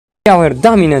Our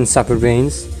dominant Super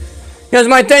Brains. Here's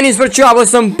my tennis for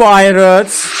troublesome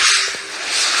pirates.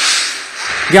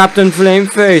 Captain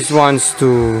Flameface wants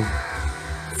to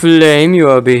flame you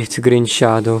a bit, Green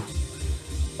Shadow.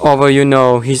 Over, you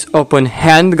know, his open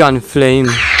handgun flame.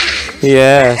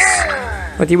 Yes.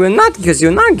 But he will not, because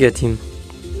you'll not get him.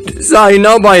 Sorry,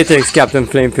 nobody takes Captain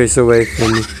Flameface away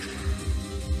from me.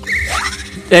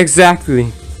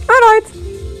 Exactly. Alright.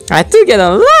 I do get a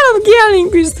lot of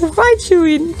Gatling to fight you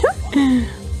with.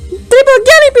 Triple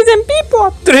Gatling and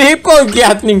people. Triple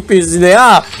Gatling pieces,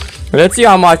 yeah. Let's see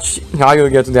how you'll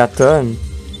get to that turn.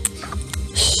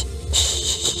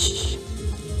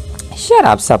 Shut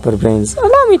up, Super Brains.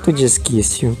 Allow me to just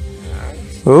kiss you.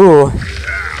 Ooh.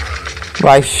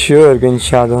 Why sure, Green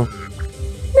Shadow.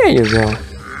 There you go.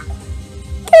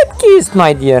 Get kissed,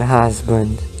 my dear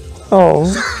husband. Oh.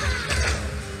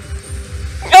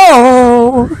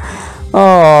 Oh!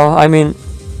 Oh, I mean...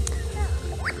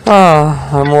 Ah,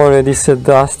 I'm already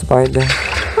seduced by that.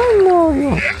 I know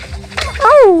you.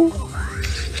 Oh!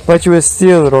 But you will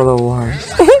still roll a 1.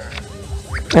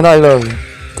 And I love you.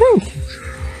 Thank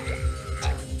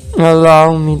you.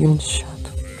 Allow me, Green Shadow.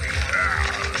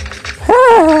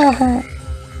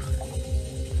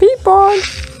 People!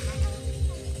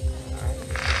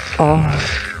 Oh,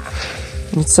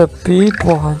 it's a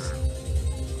peapod.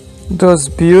 Those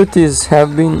beauties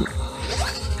have been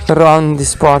around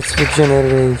these parts for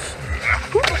generations.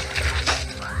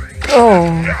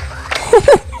 Oh,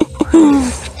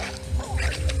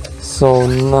 so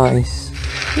nice.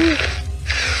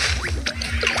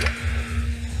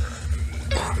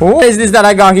 What is this that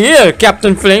I got here,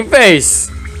 Captain Flameface?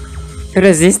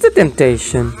 Resist the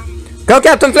temptation. Go,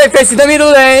 Captain Flameface, in the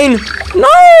middle lane.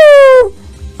 No.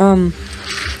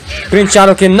 Green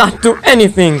Shadow cannot do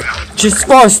anything. She's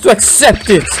forced to accept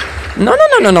it. No,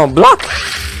 block.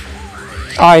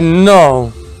 I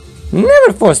know.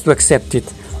 Never forced to accept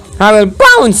it. I will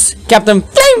bounce, Captain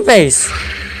Flameface.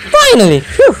 Finally.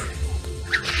 Phew.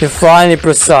 You're finally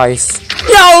precise.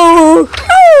 Yo!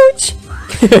 Ouch!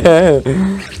 Yeah.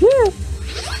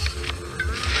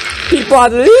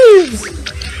 Peapod leaves.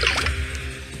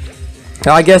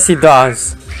 I guess he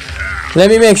does. Let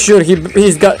me make sure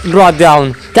he's got brought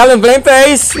down. Captain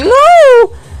Flameface!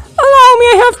 No! Allow me,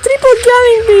 I have triple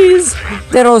Gatling bees!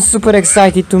 They're all super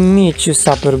excited to meet you,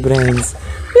 Super Brains.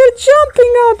 They're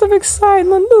jumping out of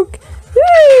excitement, look!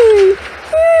 Yay!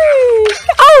 Yay!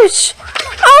 Ouch!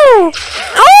 Ow!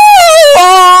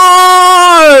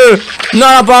 Oh!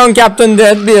 Not upon Captain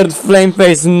Deadbeard,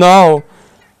 Flameface, no!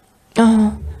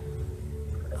 Oh,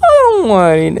 don't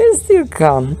worry, they still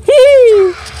come.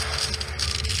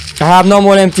 I have no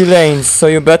more empty lanes, so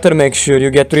you better make sure you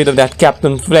get rid of that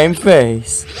Captain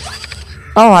Flameface.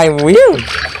 Oh, I will.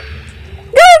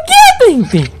 Go Gatling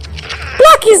Bee!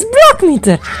 Block his block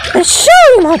meter and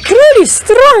show him how truly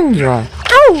strong you are.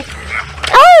 Ow!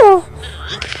 Ow!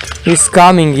 He's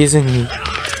coming, isn't he?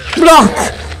 Block!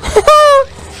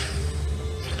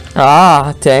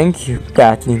 Ah, thank you,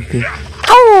 Gatling Bee.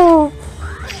 Ow!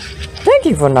 Thank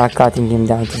you for not cutting him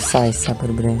down to size,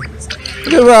 Super Brains.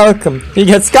 You're welcome. He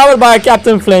gets covered by a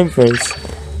Captain Flameface.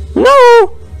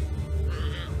 No!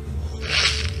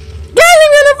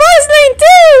 Gatling in the first lane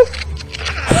too!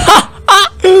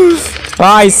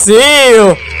 I see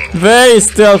you! Very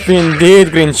stealthy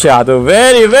indeed, Green Shadow.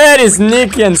 Very, very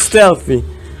sneaky and stealthy.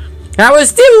 I will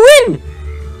still win!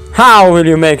 How will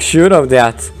you make sure of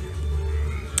that?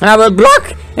 I will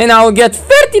block and I will get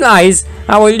fertilize.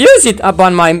 I will use it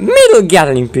upon my middle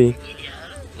Gatling Bee.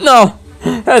 No!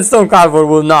 Headstone Carver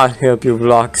will not help you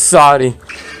block, sorry.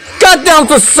 Cut down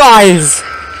to size!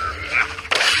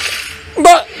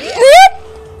 But... Yep!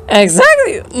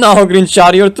 Exactly! No, Green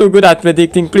Shadow, you're too good at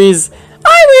predicting, please.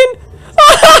 I win!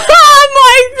 Oh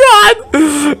my god!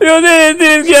 You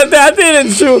didn't get that,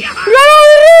 didn't you?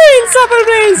 Win, Super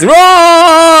Brains!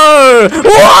 Roar!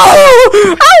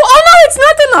 Whoa! Oh no, it's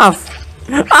not enough!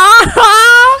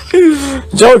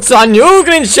 Joke's on you,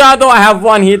 Green Shadow, I have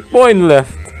 1 hit point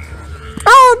left.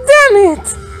 Oh, damn it!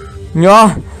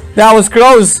 Yeah, that was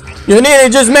close. You nearly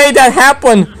just made that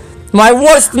happen. My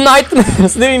worst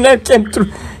nightmares nearly came true.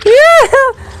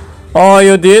 Yeah! Oh,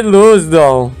 you did lose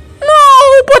though.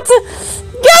 No, but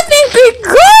Gatling Bee,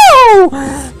 go!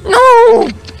 No!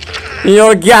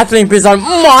 Your Gatling Bees are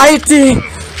mighty!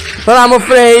 But I'm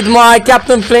afraid my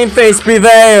Captain Flameface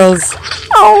prevails.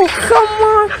 Oh, come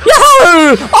on.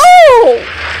 Yeah! Oh!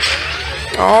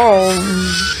 Oh.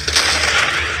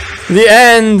 The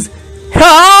end.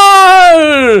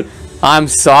 I'm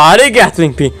sorry,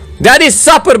 Gatling Bee. That is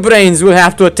Super Brains will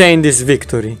have to attain this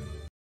victory.